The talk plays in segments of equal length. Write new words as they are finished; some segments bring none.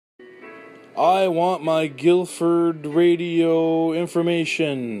I want my Guilford radio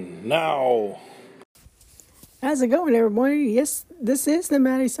information now. How's it going, everybody? Yes, this is the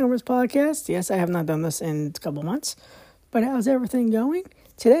Maddie Summers podcast. Yes, I have not done this in a couple months, but how's everything going?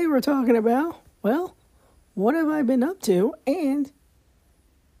 Today we're talking about, well, what have I been up to, and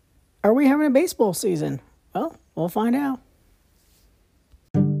are we having a baseball season? Well, we'll find out.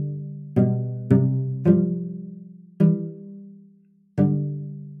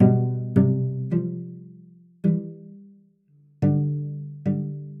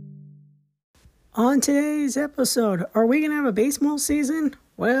 On today's episode, are we going to have a baseball season?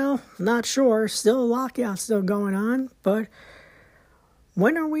 Well, not sure. Still a lockout still going on, but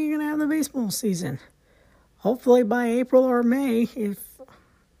when are we going to have the baseball season? Hopefully by April or May if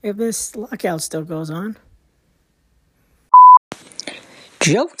this lockout still goes on.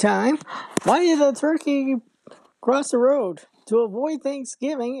 Joke time. Why did the turkey cross the road to avoid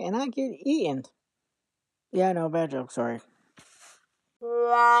Thanksgiving and not get eaten? Yeah, no, bad joke, sorry.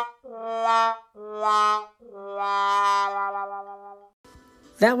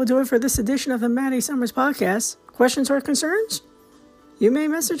 That will do it for this edition of the Maddie Summers podcast. Questions or concerns? You may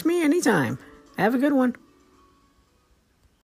message me anytime. Have a good one.